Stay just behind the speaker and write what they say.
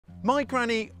My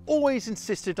granny always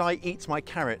insisted I eat my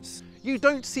carrots. You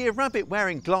don't see a rabbit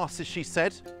wearing glasses, she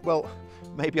said. Well,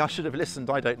 maybe I should have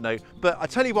listened, I don't know. But I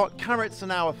tell you what, carrots are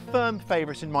now a firm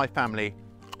favourite in my family.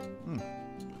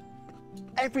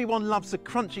 Everyone loves a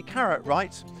crunchy carrot,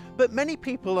 right? But many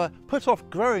people are put off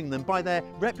growing them by their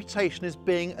reputation as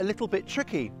being a little bit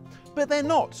tricky. But they're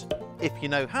not, if you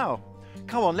know how.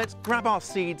 Come on, let's grab our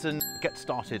seeds and get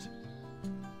started.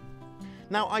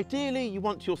 Now, ideally, you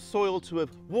want your soil to have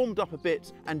warmed up a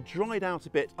bit and dried out a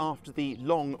bit after the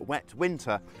long, wet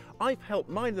winter. I've helped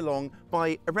mine along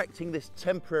by erecting this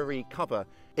temporary cover.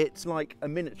 It's like a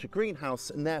miniature greenhouse,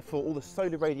 and therefore all the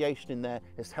solar radiation in there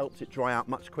has helped it dry out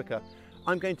much quicker.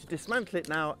 I'm going to dismantle it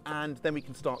now, and then we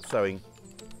can start sowing.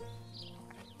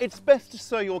 It's best to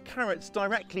sow your carrots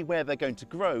directly where they're going to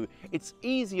grow. It's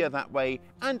easier that way,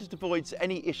 and it avoids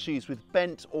any issues with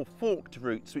bent or forked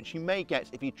roots which you may get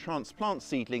if you transplant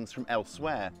seedlings from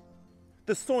elsewhere.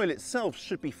 The soil itself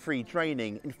should be free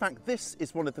draining. In fact, this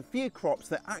is one of the few crops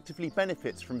that actively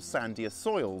benefits from sandier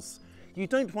soils. You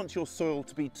don't want your soil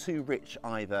to be too rich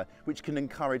either, which can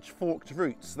encourage forked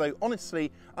roots, though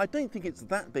honestly, I don't think it's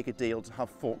that big a deal to have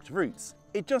forked roots.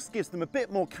 It just gives them a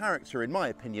bit more character in my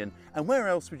opinion, and where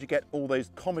else would you get all those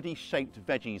comedy-shaped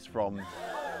veggies from?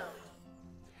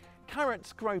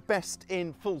 Carrots grow best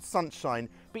in full sunshine,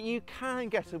 but you can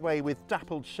get away with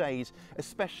dappled shade,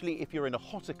 especially if you're in a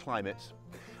hotter climate.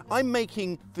 I'm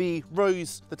making the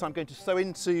rows that I'm going to sow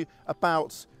into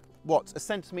about a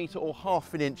centimetre or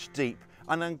 ½ an inch deep,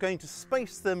 and I'm going to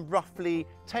space them roughly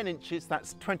 10 inches,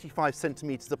 that's 25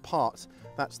 centimetres apart.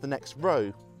 That's the next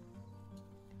row.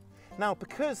 Now,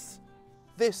 because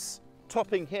this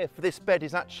topping here for this bed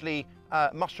is actually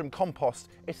mushroom compost,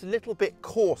 it's a little bit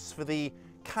coarse for the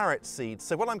carrot seeds.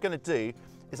 So what I'm going to do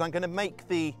is I'm going to make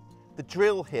the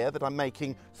drill here that I'm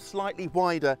making slightly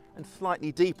wider and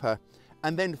slightly deeper,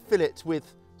 and then fill it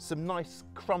with some nice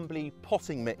crumbly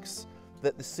potting mix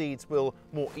that the seeds will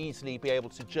more easily be able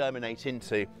to germinate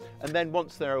into. And then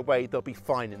once they're away, they'll be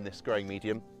fine in this growing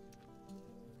medium.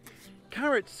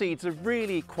 Carrot seeds are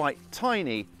really quite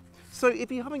tiny. So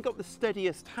if you haven't got the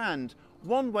steadiest hand,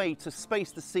 one way to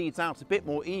space the seeds out a bit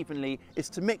more evenly is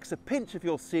to mix a pinch of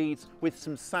your seeds with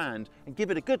some sand and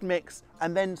give it a good mix,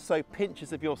 and then sow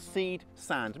pinches of your seed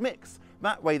sand mix.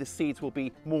 That way the seeds will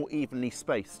be more evenly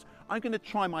spaced. I'm going to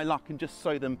try my luck and just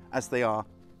sow them as they are.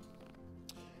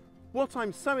 What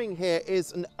I'm sowing here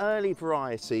is an early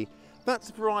variety. That's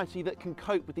a variety that can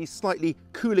cope with these slightly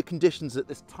cooler conditions at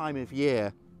this time of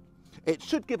year. It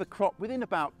should give a crop within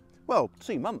about, well,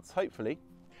 2 months, hopefully.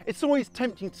 It's always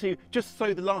tempting to just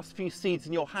sow the last few seeds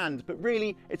in your hand, but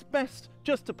really it's best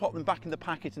just to pop them back in the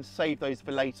packet and save those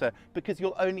for later, because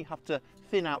you'll only have to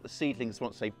thin out the seedlings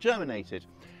once they've germinated.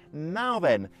 Now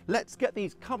then, let's get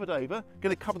these covered over. I'm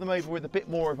going to cover them over with a bit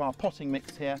more of our potting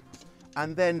mix here,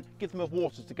 and then give them a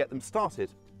water to get them started.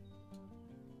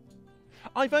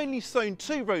 I've only sown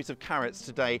 2 rows of carrots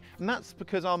today, and that's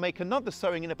because I'll make another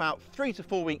sowing in about 3 to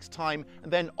 4 weeks time,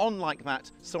 and then on like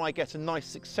that, so I get a nice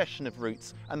succession of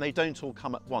roots and they don't all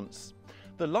come at once.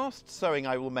 The last sowing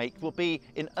I will make will be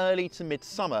in early to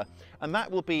mid-summer, and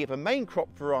that will be of a main crop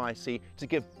variety to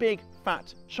give big,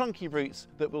 fat, chunky roots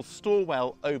that will store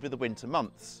well over the winter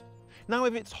months. Now,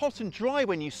 if it's hot and dry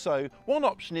when you sow, one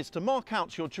option is to mark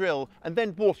out your drill and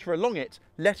then water along it,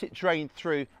 let it drain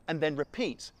through and then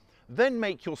repeat. Then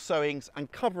make your sowings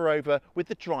and cover over with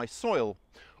the dry soil.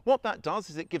 What that does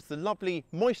is it gives the lovely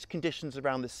moist conditions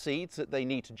around the seeds that they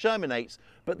need to germinate,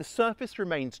 but the surface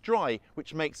remains dry,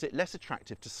 which makes it less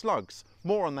attractive to slugs.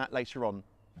 More on that later on.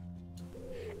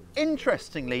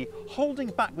 Interestingly, holding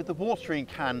back with the watering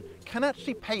can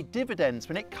actually pay dividends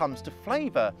when it comes to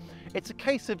flavour. It's a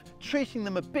case of treating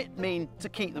them a bit mean to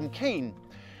keep them keen.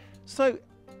 So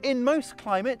in most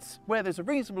climates where there's a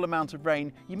reasonable amount of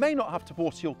rain, you may not have to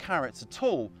water your carrots at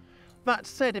all. That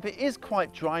said, if it is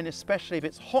quite dry, and especially if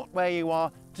it's hot where you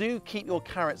are, do keep your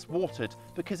carrots watered,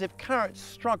 because if carrots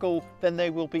struggle, then they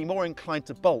will be more inclined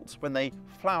to bolt when they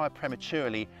flower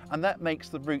prematurely, and that makes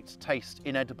the roots taste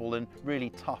inedible and really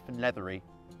tough and leathery.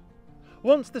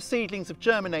 Once the seedlings have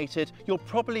germinated, you'll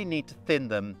probably need to thin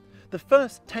them. The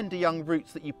first tender young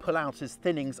roots that you pull out as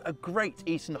thinnings are great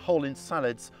eaten whole in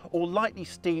salads or lightly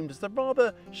steamed as a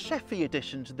rather chefy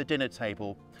addition to the dinner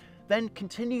table. Then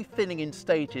continue thinning in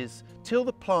stages till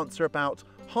the plants are about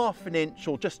 ½ an inch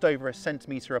or just over a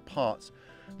centimetre apart.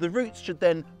 The roots should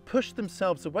then push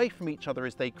themselves away from each other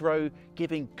as they grow,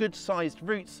 giving good-sized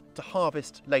roots to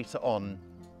harvest later on.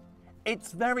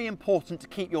 It's very important to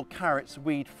keep your carrots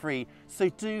weed free, so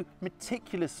do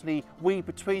meticulously weed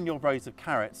between your rows of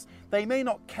carrots. They may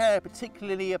not care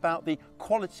particularly about the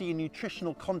quality and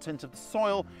nutritional content of the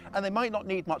soil, and they might not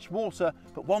need much water,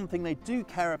 but one thing they do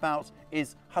care about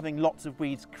is having lots of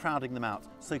weeds crowding them out,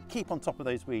 so keep on top of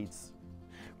those weeds.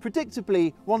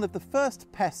 Predictably, one of the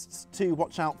first pests to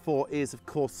watch out for is, of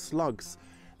course, slugs.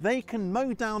 They can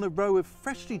mow down a row of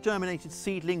freshly germinated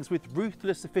seedlings with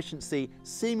ruthless efficiency,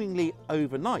 seemingly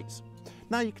overnight.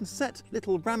 Now you can set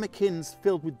little ramekins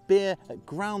filled with beer at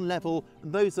ground level,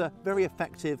 and those are very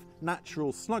effective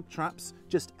natural slug traps.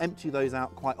 Just empty those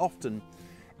out quite often.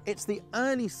 It's the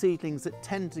early seedlings that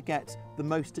tend to get the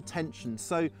most attention,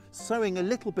 so sowing a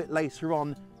little bit later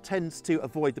on tends to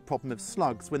avoid the problem of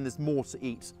slugs when there's more to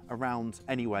eat around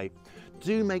anyway.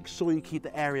 Do make sure you keep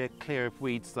the area clear of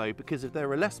weeds though, because if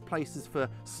there are less places for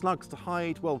slugs to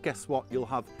hide, well, guess what? You'll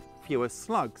have fewer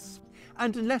slugs.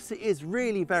 And unless it is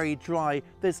really very dry,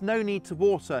 there's no need to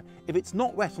water. If it's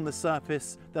not wet on the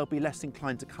surface, they'll be less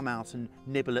inclined to come out and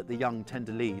nibble at the young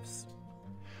tender leaves.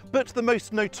 But the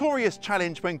most notorious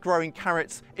challenge when growing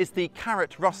carrots is the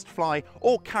carrot rust fly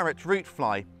or carrot root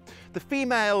fly. The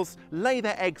females lay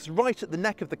their eggs right at the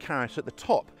neck of the carrot at the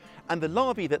top, and the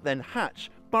larvae that then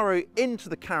hatch burrow into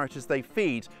the carrot as they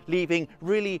feed, leaving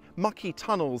really mucky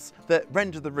tunnels that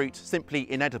render the root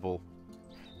simply inedible.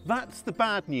 That's the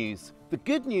bad news. The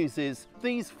good news is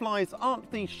these flies aren't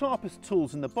the sharpest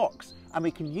tools in the box, and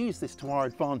we can use this to our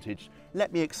advantage.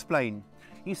 Let me explain.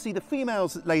 You see, the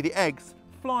females that lay the eggs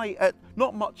fly at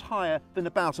not much higher than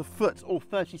about a foot or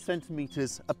 30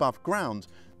 centimetres above ground.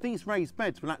 These raised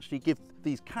beds will actually give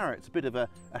these carrots a bit of a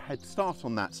head start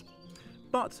on that.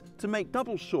 But to make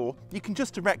double sure, you can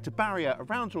just erect a barrier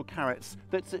around your carrots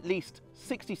that's at least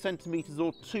 60 centimetres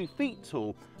or 2 feet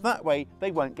tall. That way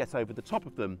they won't get over the top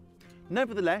of them.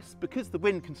 Nevertheless, because the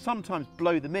wind can sometimes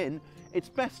blow them in, it's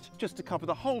best just to cover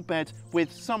the whole bed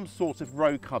with some sort of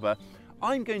row cover.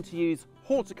 I'm going to use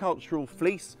horticultural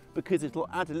fleece because it'll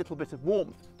add a little bit of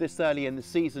warmth this early in the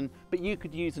season, but you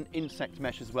could use an insect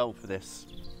mesh as well for this.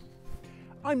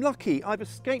 I'm lucky, I've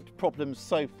escaped problems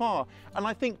so far, and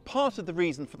I think part of the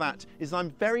reason for that is I'm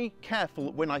very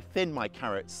careful when I thin my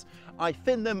carrots. I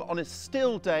thin them on a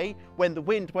still day when the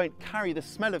wind won't carry the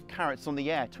smell of carrots on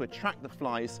the air to attract the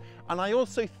flies, and I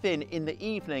also thin in the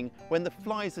evening when the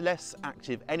flies are less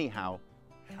active anyhow.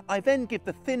 I then give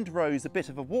the thinned rows a bit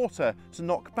of a water to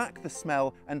knock back the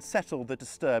smell and settle the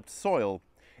disturbed soil.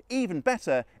 Even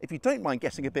better, if you don't mind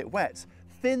getting a bit wet,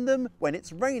 thin them when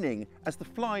it's raining, as the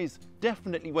flies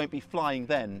definitely won't be flying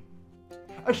then.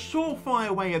 A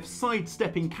surefire way of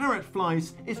sidestepping carrot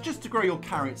flies is just to grow your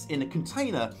carrots in a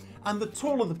container, and the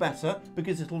taller the better,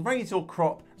 because it'll raise your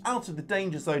crop out of the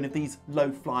danger zone of these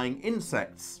low-flying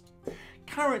insects.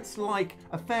 Carrots like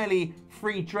a fairly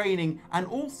free draining and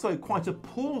also quite a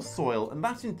poor soil, and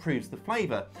that improves the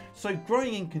flavour. So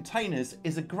growing in containers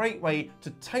is a great way to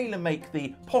tailor make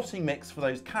the potting mix for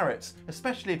those carrots,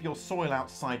 especially if your soil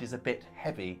outside is a bit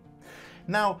heavy.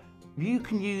 Now, you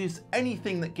can use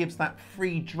anything that gives that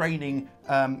free draining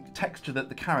texture that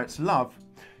the carrots love.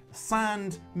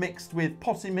 Sand mixed with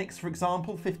potting mix, for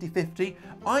example, 50-50.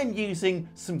 I'm using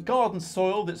some garden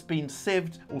soil that's been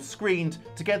sieved or screened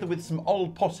together with some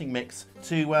old potting mix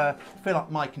to fill up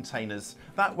my containers.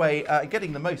 That way,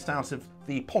 getting the most out of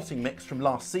the potting mix from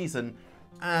last season,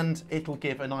 and it'll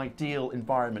give an ideal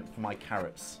environment for my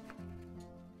carrots.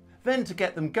 Then to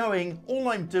get them going, all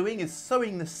I'm doing is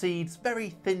sowing the seeds very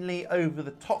thinly over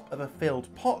the top of a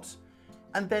filled pot,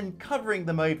 and then covering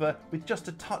them over with just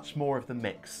a touch more of the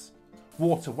mix.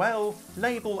 Water well,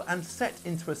 label and set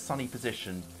into a sunny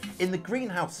position. In the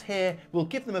greenhouse here, we'll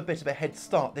give them a bit of a head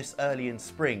start this early in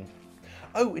spring.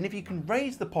 Oh, and if you can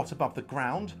raise the pot above the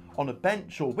ground, on a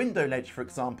bench or window ledge for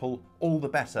example, all the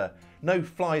better. No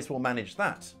flies will manage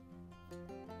that.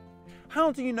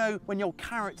 How do you know when your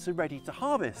carrots are ready to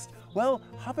harvest? Well,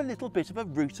 have a little bit of a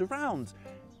root around.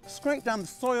 Scrape down the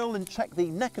soil and check the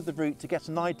neck of the root to get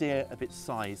an idea of its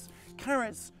size.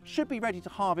 Carrots should be ready to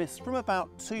harvest from about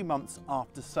 2 months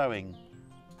after sowing.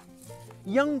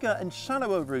 Younger and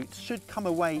shallower roots should come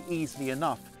away easily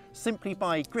enough, simply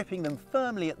by gripping them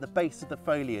firmly at the base of the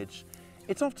foliage.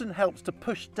 It often helps to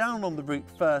push down on the root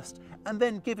first and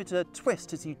then give it a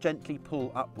twist as you gently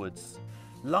pull upwards.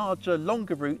 Larger,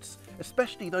 longer roots,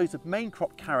 especially those of main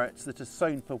crop carrots that are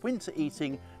sown for winter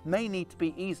eating, may need to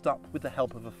be eased up with the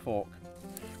help of a fork.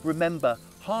 Remember,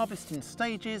 harvest in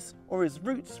stages or as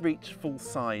roots reach full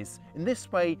size. In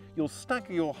this way, you'll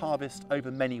stagger your harvest over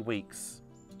many weeks.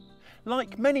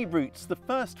 Like many roots, the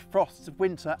first frosts of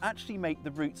winter actually make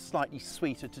the roots slightly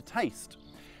sweeter to taste.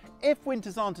 If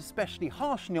winters aren't especially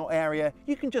harsh in your area,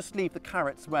 you can just leave the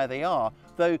carrots where they are,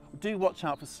 though do watch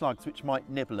out for slugs which might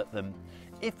nibble at them.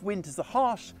 If winters are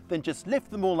harsh, then just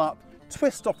lift them all up,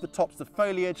 twist off the tops of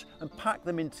foliage and pack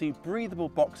them into breathable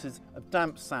boxes of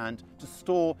damp sand to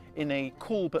store in a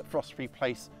cool but frost-free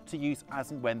place to use as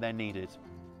and when they're needed.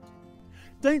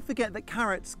 Don't forget that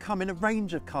carrots come in a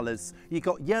range of colours. You've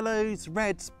got yellows,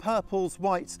 reds, purples,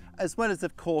 whites, as well as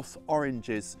of course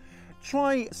oranges.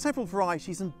 Try several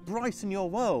varieties and brighten your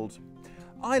world.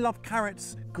 I love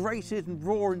carrots grated and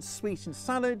raw and sweet in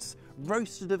salads,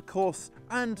 roasted of course,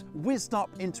 and whizzed up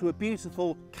into a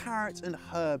beautiful carrot and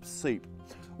herb soup.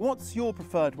 What's your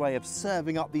preferred way of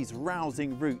serving up these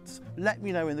rousing roots? Let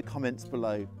me know in the comments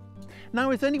below.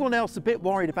 Now, is anyone else a bit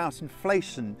worried about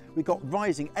inflation? We've got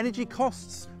rising energy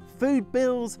costs, food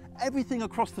bills, everything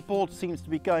across the board seems to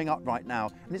be going up right now,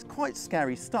 and it's quite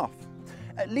scary stuff.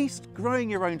 At least growing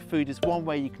your own food is one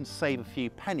way you can save a few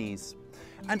pennies.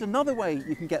 And another way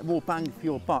you can get more bang for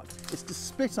your buck is to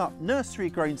split up nursery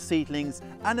grown seedlings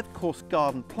and of course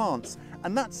garden plants,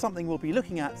 and that's something we'll be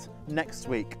looking at next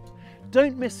week.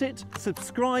 Don't miss it,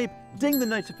 subscribe, ding the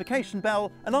notification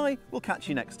bell, and I will catch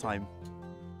you next time.